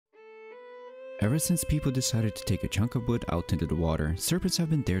Ever since people decided to take a chunk of wood out into the water, serpents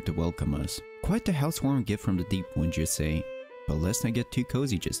have been there to welcome us. Quite the housewarming gift from the deep, wouldn't you say? But let's not get too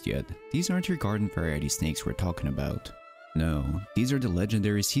cozy just yet. These aren't your garden variety snakes we're talking about. No, these are the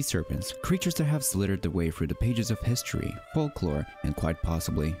legendary sea serpents, creatures that have slithered the way through the pages of history, folklore, and quite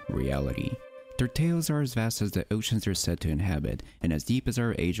possibly reality. Their tales are as vast as the oceans they're said to inhabit, and as deep as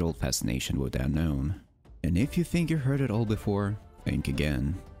our age-old fascination with the unknown. And if you think you heard it all before, think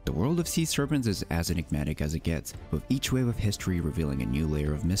again. The world of sea serpents is as enigmatic as it gets, with each wave of history revealing a new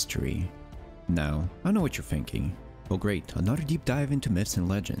layer of mystery. Now, I know what you're thinking. Oh great, another deep dive into myths and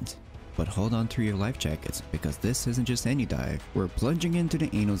legends. But hold on to your life jackets, because this isn't just any dive. We're plunging into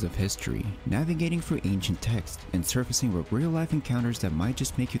the annals of history, navigating through ancient texts, and surfacing with real-life encounters that might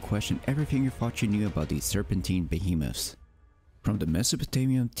just make you question everything you thought you knew about these serpentine behemoths. From the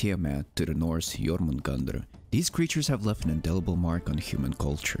Mesopotamian Tiamat to the Norse Jormungandr, these creatures have left an indelible mark on human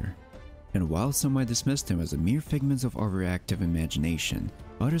culture. And while some might dismiss them as a mere figments of overactive imagination,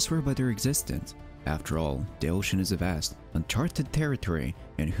 others swear by their existence. After all, the ocean is a vast, uncharted territory,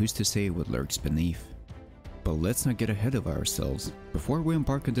 and who's to say what lurks beneath? But let's not get ahead of ourselves. Before we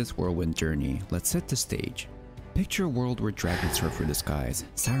embark on this whirlwind journey, let's set the stage. Picture a world where dragons surf through the skies,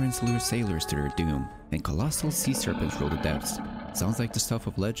 sirens lure sailors to their doom, and colossal sea serpents rule the depths. Sounds like the stuff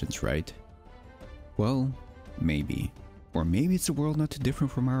of legends, right? Well, maybe. Or maybe it's a world not too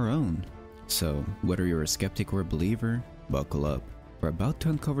different from our own. So, whether you're a skeptic or a believer, buckle up. We're about to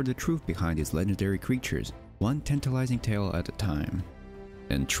uncover the truth behind these legendary creatures, one tantalizing tale at a time.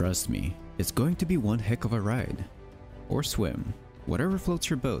 And trust me, it's going to be one heck of a ride. Or swim, whatever floats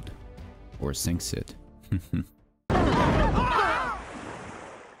your boat. Or sinks it.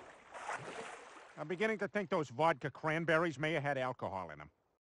 I'm beginning to think those vodka cranberries may have had alcohol in them.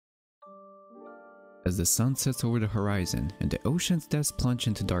 As the sun sets over the horizon and the ocean's depths plunge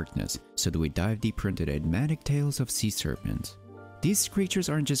into darkness, so do we dive deeper into the enigmatic tales of sea serpents. These creatures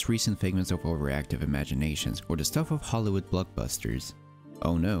aren't just recent figments of overactive imaginations or the stuff of Hollywood blockbusters.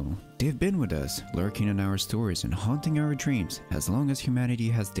 Oh no, they've been with us, lurking in our stories and haunting our dreams as long as humanity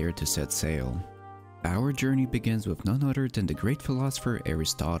has dared to set sail. Our journey begins with none other than the great philosopher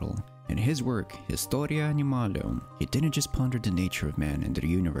Aristotle. In his work, Historia Animalium, he didn't just ponder the nature of man and the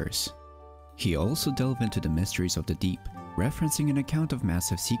universe. He also delved into the mysteries of the deep, referencing an account of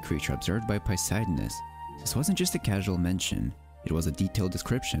massive sea creature observed by Poseidonus. This wasn't just a casual mention, it was a detailed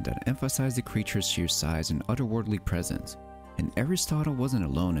description that emphasized the creature's sheer size and otherworldly presence. And Aristotle wasn't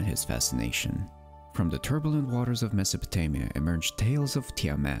alone in his fascination. From the turbulent waters of Mesopotamia emerged tales of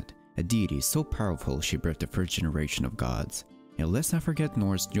Tiamat, a deity so powerful she birthed the first generation of gods. And let's not forget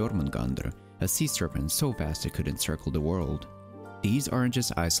Norse Jormungandr, a sea serpent so vast it could encircle the world. These aren't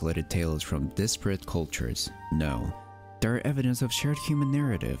just isolated tales from disparate cultures, no. They are evidence of shared human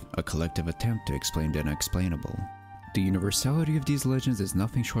narrative, a collective attempt to explain the unexplainable. The universality of these legends is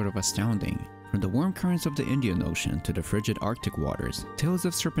nothing short of astounding. From the warm currents of the Indian Ocean to the frigid Arctic waters, tales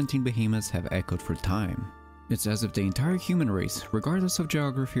of serpentine behemoths have echoed for time. It's as if the entire human race, regardless of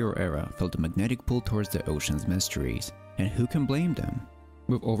geography or era, felt a magnetic pull towards the ocean's mysteries. And who can blame them?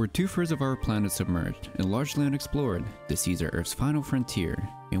 With over 2/3 of our planet submerged and largely unexplored, the seas are Earth's final frontier.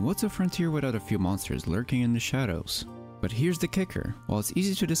 And what's a frontier without a few monsters lurking in the shadows? But here's the kicker. While it's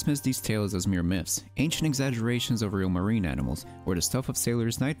easy to dismiss these tales as mere myths, ancient exaggerations of real marine animals, or the stuff of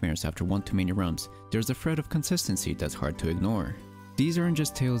sailors' nightmares after one too many rums, there's a thread of consistency that's hard to ignore. These aren't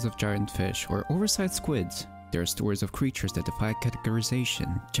just tales of giant fish or oversized squids. There are stories of creatures that defy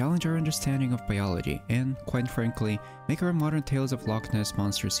categorization, challenge our understanding of biology, and, quite frankly, make our modern tales of Loch Ness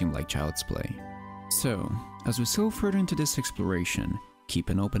monsters seem like child's play. So, as we sail further into this exploration, keep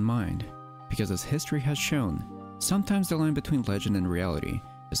an open mind, because as history has shown, sometimes the line between legend and reality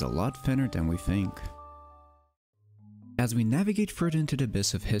is a lot thinner than we think. As we navigate further into the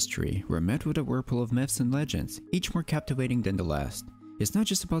abyss of history, we're met with a whirlpool of myths and legends, each more captivating than the last. It's not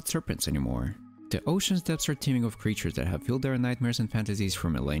just about serpents anymore. The ocean's depths are teeming with creatures that have filled our nightmares and fantasies for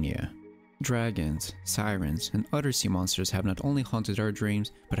millennia. Dragons, sirens, and other sea monsters have not only haunted our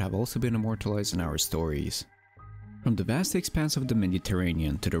dreams, but have also been immortalized in our stories. From the vast expanse of the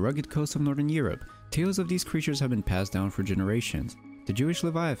Mediterranean to the rugged coast of northern Europe, tales of these creatures have been passed down for generations. The Jewish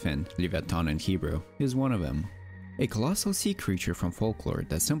Leviathan, Leviathan in Hebrew, is one of them. A colossal sea creature from folklore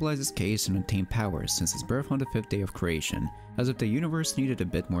that symbolizes chaos and untamed power since its birth on the 5th day of creation, as if the universe needed a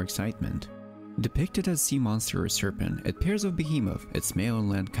bit more excitement. Depicted as sea monster or serpent, it pairs with behemoth, its male and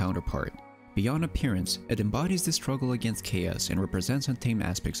land counterpart. Beyond appearance, it embodies the struggle against chaos and represents untamed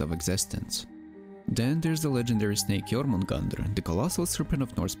aspects of existence. Then there's the legendary snake Jormungandr, the colossal serpent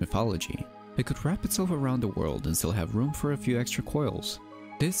of Norse mythology. It could wrap itself around the world and still have room for a few extra coils.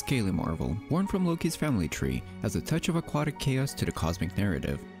 This scaly marvel, born from Loki's family tree, has a touch of aquatic chaos to the cosmic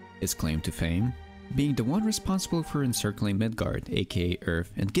narrative. Its claim to fame? Being the one responsible for encircling Midgard, aka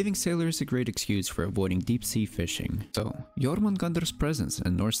Earth, and giving sailors a great excuse for avoiding deep-sea fishing. So, Jormungandr's presence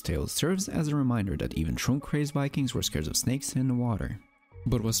in Norse tales serves as a reminder that even Trunk-crazed Vikings were scared of snakes in the water.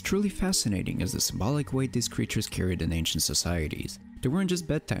 But what's truly fascinating is the symbolic weight these creatures carried in ancient societies. They weren't just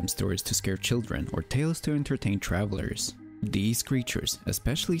bedtime stories to scare children or tales to entertain travelers. These creatures,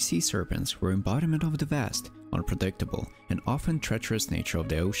 especially sea serpents, were embodiment of the vast, unpredictable, and often treacherous nature of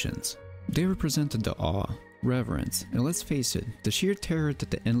the oceans. They represented the awe, reverence, and let's face it, the sheer terror that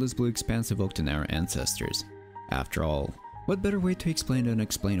the endless blue expanse evoked in our ancestors. After all, what better way to explain the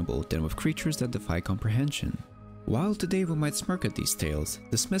unexplainable than with creatures that defy comprehension? While today we might smirk at these tales,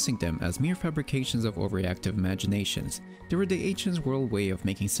 dismissing them as mere fabrications of overreactive imaginations, they were the ancient world way of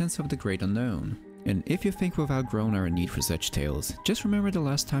making sense of the great unknown. And if you think we've outgrown our need for such tales, just remember the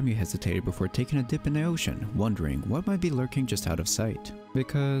last time you hesitated before taking a dip in the ocean, wondering what might be lurking just out of sight.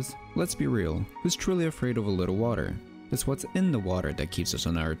 Because, let's be real, who's truly afraid of a little water? It's what's in the water that keeps us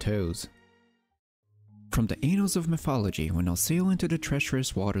on our toes. From the annals of mythology, we now sail into the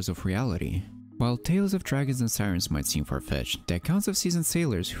treacherous waters of reality. While tales of dragons and sirens might seem far-fetched, the accounts of seasoned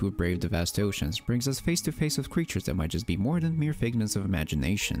sailors who braved the vast oceans brings us face to face with creatures that might just be more than mere figments of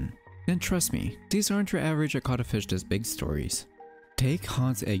imagination. And trust me, these aren't your average I caught a fish this big stories. Take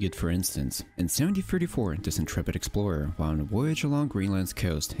Hans Egede for instance. In 1734, this intrepid explorer, while on a voyage along Greenland's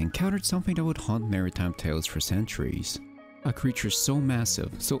coast, encountered something that would haunt maritime tales for centuries. A creature so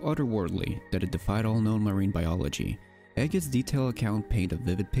massive, so otherworldly, that it defied all known marine biology. Egede's detailed account painted a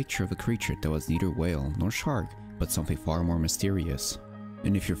vivid picture of a creature that was neither whale nor shark, but something far more mysterious.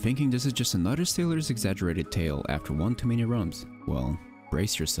 And if you're thinking this is just another sailor's exaggerated tale after one too many rums, well,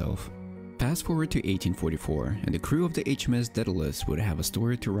 brace yourself. Fast forward to 1844, and the crew of the HMS Daedalus would have a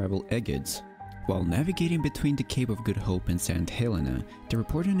story to rival Egede's. While navigating between the Cape of Good Hope and St. Helena, they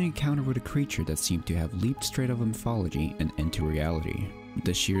reported an encounter with a creature that seemed to have leaped straight out of mythology and into reality.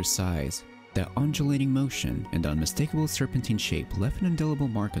 The sheer size, the undulating motion, and the unmistakable serpentine shape left an indelible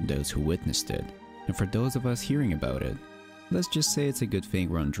mark on those who witnessed it. And for those of us hearing about it, let's just say it's a good thing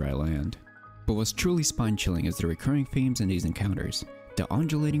we're on dry land. But what's truly spine-chilling is the recurring themes in these encounters. The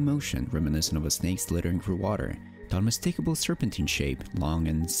undulating motion, reminiscent of a snake slithering through water, the unmistakable serpentine shape, long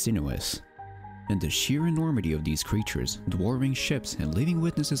and sinuous, and the sheer enormity of these creatures, dwarfing ships and leaving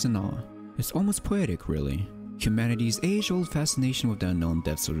witnesses in awe. It's almost poetic, really. Humanity's age-old fascination with the unknown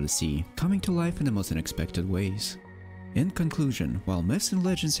depths of the sea, coming to life in the most unexpected ways. In conclusion, while myths and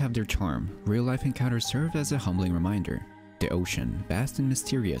legends have their charm, real-life encounters serve as a humbling reminder. The ocean, vast and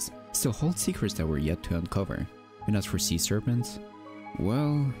mysterious, still holds secrets that we're yet to uncover. And as for sea serpents,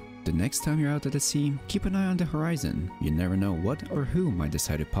 well, the next time you're out at the sea, keep an eye on the horizon. You never know what or who might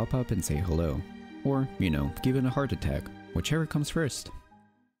decide to pop up and say hello. Or, give it a heart attack, whichever comes first.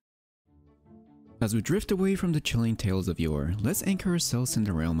 As we drift away from the chilling tales of yore, let's anchor ourselves in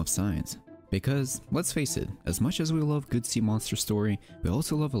the realm of science. Because, let's face it, as much as we love good sea monster story, we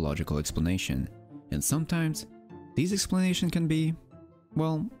also love a logical explanation. And sometimes, these explanations can be,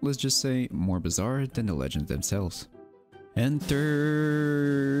 well, let's just say, more bizarre than the legends themselves. Enter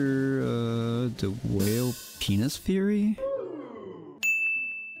the whale penis theory?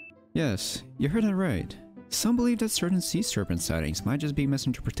 Yes, you heard that right. Some believe that certain sea serpent sightings might just be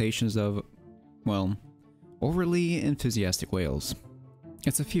misinterpretations of, well, overly enthusiastic whales.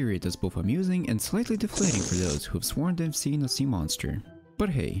 It's a theory that's both amusing and slightly deflating for those who have sworn they've seen a sea monster. But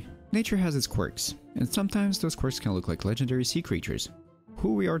hey, nature has its quirks, and sometimes those quirks can look like legendary sea creatures.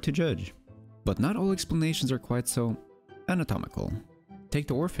 Who we are to judge? But not all explanations are quite so anatomical. Take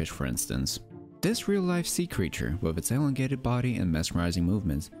the oarfish for instance. This real-life sea creature, with its elongated body and mesmerizing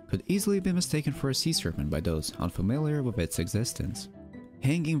movements, could easily be mistaken for a sea serpent by those unfamiliar with its existence.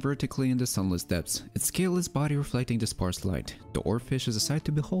 Hanging vertically in the sunless depths, its scaleless body reflecting the sparse light, the oarfish is a sight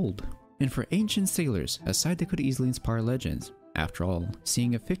to behold. And for ancient sailors, a sight that could easily inspire legends. After all,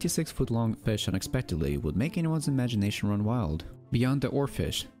 seeing a 56-foot-long fish unexpectedly would make anyone's imagination run wild. Beyond the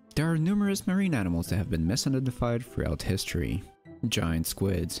oarfish, there are numerous marine animals that have been misidentified throughout history. Giant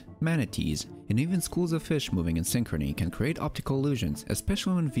squids, manatees, and even schools of fish moving in synchrony can create optical illusions,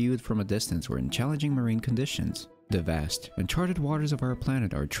 especially when viewed from a distance or in challenging marine conditions. The vast, uncharted waters of our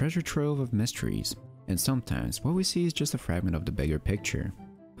planet are a treasure trove of mysteries, and sometimes what we see is just a fragment of the bigger picture.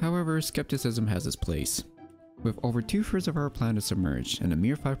 However, skepticism has its place. With over 2/3 of our planet submerged and a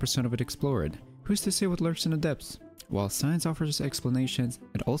mere 5% of it explored, who's to say what lurks in the depths? While science offers explanations,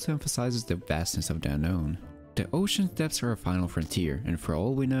 it also emphasizes the vastness of the unknown. The ocean's depths are a final frontier, and for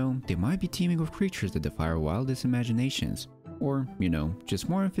all we know, they might be teeming with creatures that defy our wildest imaginations. or, just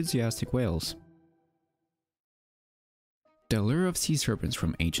more enthusiastic whales. The allure of sea serpents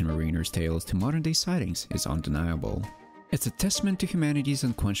from ancient mariners' tales to modern-day sightings is undeniable. It's a testament to humanity's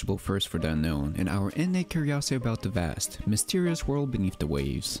unquenchable thirst for the unknown and our innate curiosity about the vast, mysterious world beneath the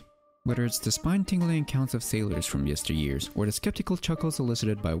waves. Whether it's the spine-tingling accounts of sailors from yesteryears or the skeptical chuckles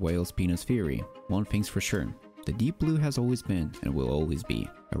elicited by whales' penis theory, one thing's for sure, the deep blue has always been, and will always be,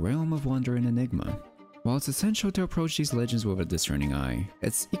 a realm of wonder and enigma. While it's essential to approach these legends with a discerning eye,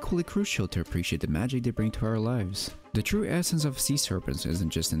 it's equally crucial to appreciate the magic they bring to our lives. The true essence of sea serpents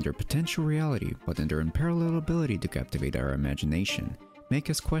isn't just in their potential reality, but in their unparalleled ability to captivate our imagination, make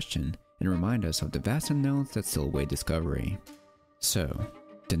us question, and remind us of the vast unknowns that still await discovery. So,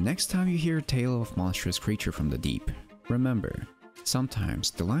 the next time you hear a tale of a monstrous creature from the deep, remember,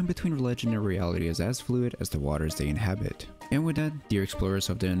 sometimes the line between religion and reality is as fluid as the waters they inhabit. And with that, dear explorers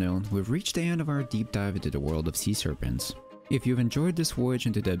of the unknown, we've reached the end of our deep dive into the world of sea serpents. If you've enjoyed this voyage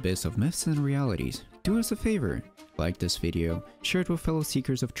into the abyss of myths and realities, do us a favor, like this video, share it with fellow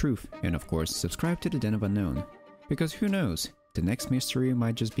seekers of truth, and of course, subscribe to the Den of Unknown. Because who knows, the next mystery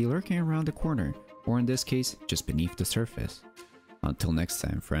might just be lurking around the corner, or in this case, just beneath the surface. Until next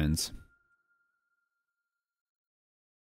time, friends.